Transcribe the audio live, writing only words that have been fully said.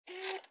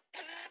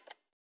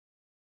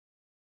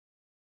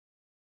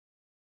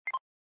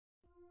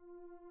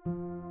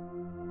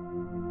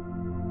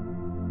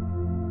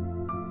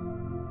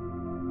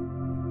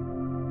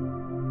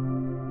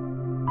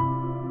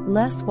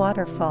Les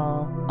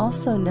Waterfall,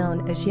 also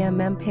known as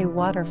Yamempe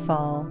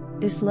Waterfall,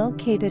 is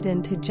located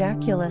in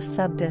Tujakula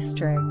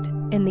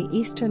subdistrict, in the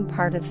eastern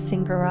part of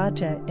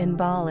Singaraja in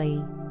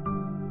Bali.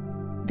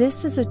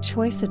 This is a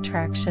choice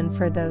attraction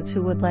for those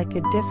who would like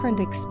a different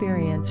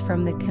experience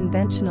from the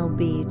conventional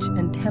beach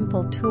and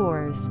temple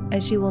tours,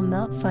 as you will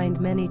not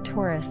find many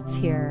tourists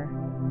here.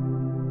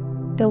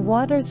 The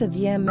waters of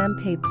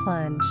Yamempe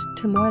plunge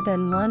to more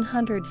than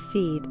 100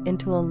 feet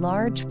into a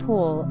large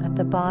pool at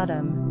the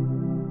bottom.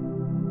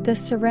 The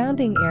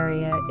surrounding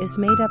area is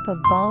made up of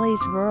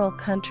Bali's rural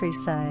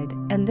countryside,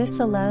 and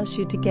this allows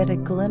you to get a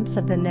glimpse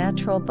of the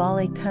natural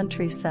Bali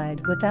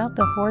countryside without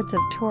the hordes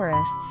of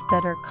tourists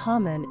that are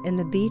common in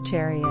the beach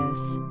areas.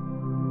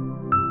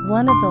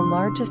 One of the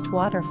largest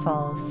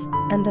waterfalls,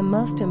 and the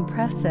most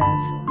impressive,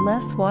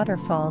 Les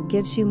Waterfall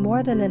gives you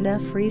more than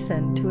enough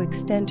reason to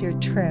extend your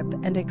trip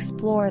and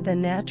explore the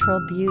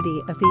natural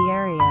beauty of the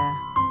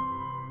area.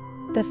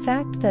 The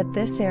fact that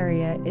this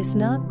area is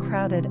not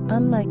crowded,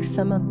 unlike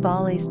some of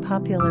Bali's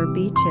popular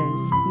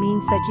beaches,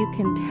 means that you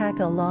can tag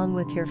along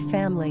with your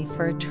family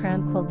for a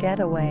tranquil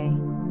getaway.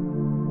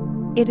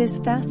 It is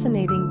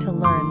fascinating to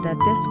learn that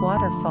this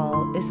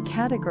waterfall is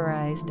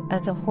categorized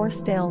as a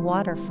Horsetail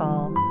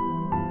waterfall.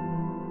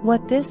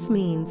 What this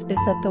means is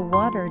that the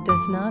water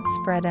does not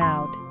spread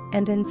out,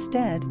 and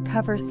instead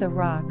covers the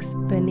rocks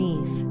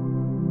beneath.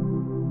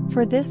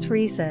 For this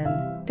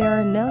reason, there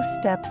are no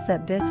steps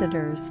that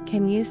visitors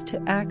can use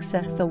to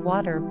access the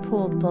water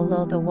pooled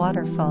below the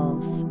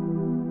waterfalls.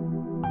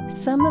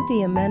 Some of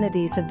the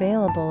amenities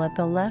available at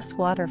the Les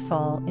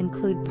Waterfall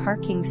include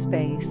parking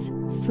space,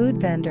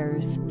 food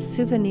vendors,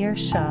 souvenir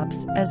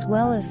shops, as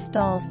well as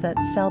stalls that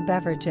sell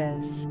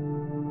beverages.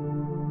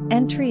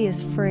 Entry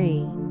is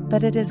free,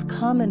 but it is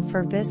common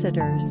for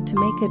visitors to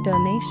make a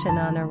donation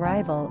on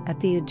arrival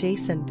at the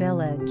adjacent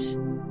village.